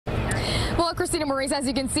Well, Christina Maurice, as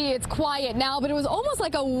you can see, it's quiet now, but it was almost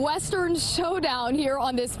like a Western showdown here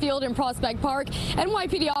on this field in Prospect Park.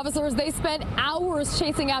 NYPD officers, they spent hours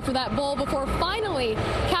chasing after that bull before finally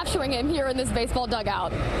capturing him here in this baseball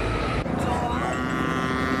dugout.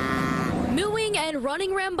 Mooing and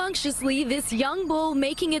running rambunctiously, this young bull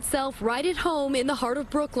making itself right at home in the heart of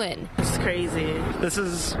Brooklyn. It's crazy. This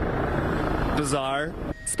is bizarre.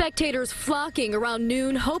 Spectators flocking around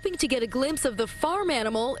noon, hoping to get a glimpse of the farm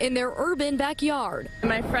animal in their urban backyard.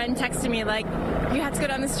 My friend texted me like, you have to go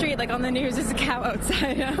down the street, like on the news, there's a cow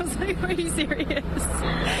outside. And I was like, are you serious?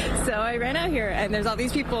 So I ran out here and there's all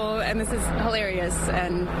these people and this is hilarious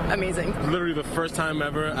and amazing. Literally the first time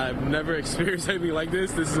ever. I've never experienced anything like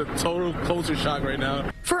this. This is a total culture shock right now.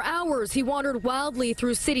 For hours, he wandered wildly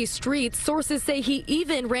through city streets. Sources say he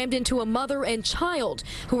even rammed into a mother and child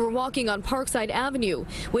who were walking on Parkside Avenue.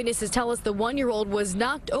 Witnesses tell us the 1-year-old was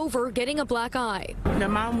knocked over, getting a black eye. The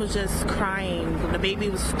mom was just crying. The baby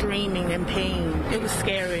was screaming in pain. It was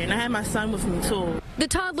scary, and I had my son with me too. The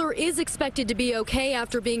toddler is expected to be okay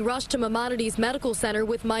after being rushed to Maimonides Medical Center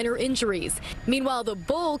with minor injuries. Meanwhile, the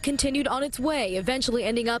bull continued on its way, eventually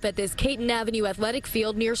ending up at this Caton Avenue athletic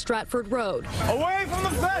field near Stratford Road. Away from the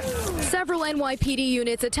fence! Several NYPD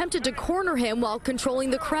units attempted to corner him while controlling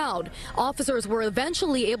the crowd. Officers were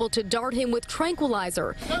eventually able to dart him with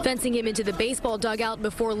tranquilizer, fencing him into the baseball dugout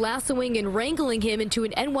before lassoing and wrangling him into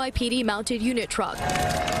an NYPD mounted unit truck.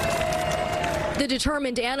 The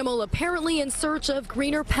determined animal apparently in search of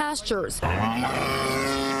greener pastures.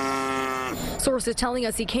 Sources telling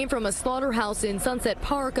us he came from a slaughterhouse in Sunset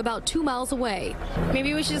Park about 2 miles away.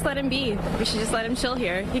 Maybe we should just let him be. We should just let him chill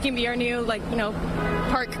here. He can be our new,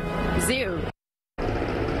 park zoo.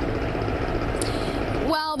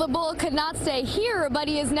 Well, the bull could not stay here, but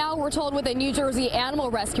he is now, we're told, with a New Jersey animal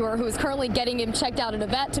rescuer who is currently getting him checked out at a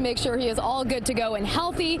vet to make sure he is all good to go and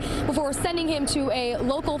healthy before sending him to a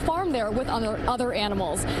local farm there with other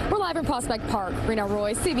animals. We're live in Prospect Park. Reena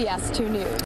Roy, CBS 2 News.